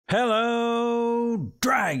Hello,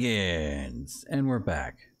 Dragons! And we're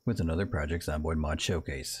back with another Project Zomboid mod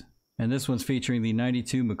showcase. And this one's featuring the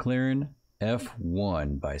 92 McLaren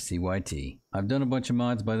F1 by CYT. I've done a bunch of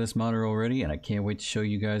mods by this modder already, and I can't wait to show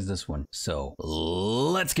you guys this one. So,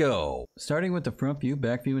 let's go! Starting with the front view,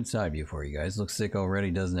 back view, and side view for you guys. Looks sick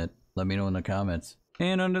already, doesn't it? Let me know in the comments.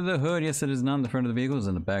 And under the hood, yes, it is not in the front of the vehicle, it's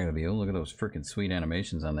in the back of the vehicle. Look at those freaking sweet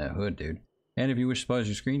animations on that hood, dude. And if you wish to pause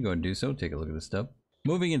your screen, go ahead and do so. Take a look at this stuff.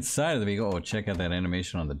 Moving inside of the vehicle, oh, check out that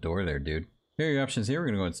animation on the door there, dude. Here are your options here. We're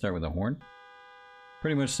going to go ahead and start with the horn.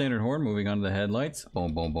 Pretty much standard horn. Moving on to the headlights.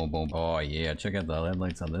 Boom, boom, boom, boom. Oh, yeah. Check out the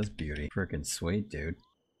headlights on this beauty. Freaking sweet, dude.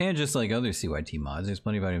 And just like other CYT mods, there's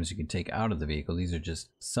plenty of items you can take out of the vehicle. These are just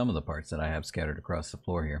some of the parts that I have scattered across the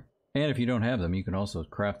floor here. And if you don't have them, you can also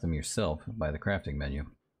craft them yourself by the crafting menu.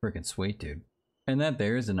 Freaking sweet, dude. And that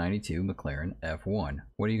there is the 92 McLaren F1.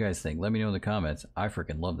 What do you guys think? Let me know in the comments. I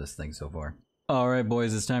freaking love this thing so far. Alright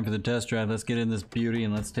boys, it's time for the test drive. Let's get in this beauty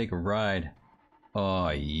and let's take a ride. Oh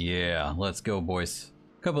yeah, let's go boys.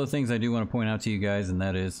 A couple of things I do want to point out to you guys, and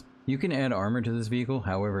that is, you can add armor to this vehicle.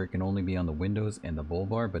 However, it can only be on the windows and the bull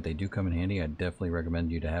bar, but they do come in handy. I definitely recommend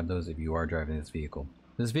you to have those if you are driving this vehicle.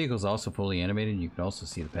 This vehicle is also fully animated. You can also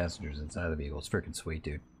see the passengers inside the vehicle. It's freaking sweet,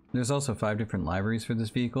 dude. There's also 5 different liveries for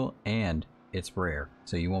this vehicle, and it's rare,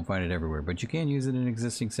 so you won't find it everywhere, but you can use it in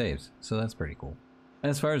existing saves, so that's pretty cool.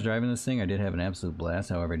 As far as driving this thing, I did have an absolute blast.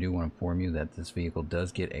 However, I do want to inform you that this vehicle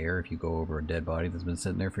does get air if you go over a dead body that's been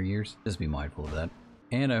sitting there for years. Just be mindful of that.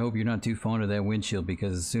 And I hope you're not too fond of that windshield,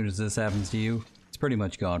 because as soon as this happens to you, it's pretty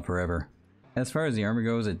much gone forever. As far as the armor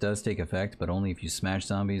goes, it does take effect, but only if you smash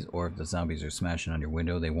zombies, or if the zombies are smashing on your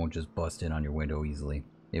window. They won't just bust in on your window easily.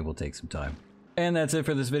 It will take some time. And that's it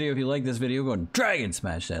for this video. If you like this video, go and dragon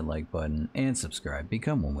smash that like button and subscribe.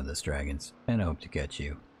 Become one with us, dragons. And I hope to catch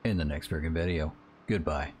you in the next friggin' video.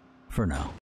 Goodbye for now.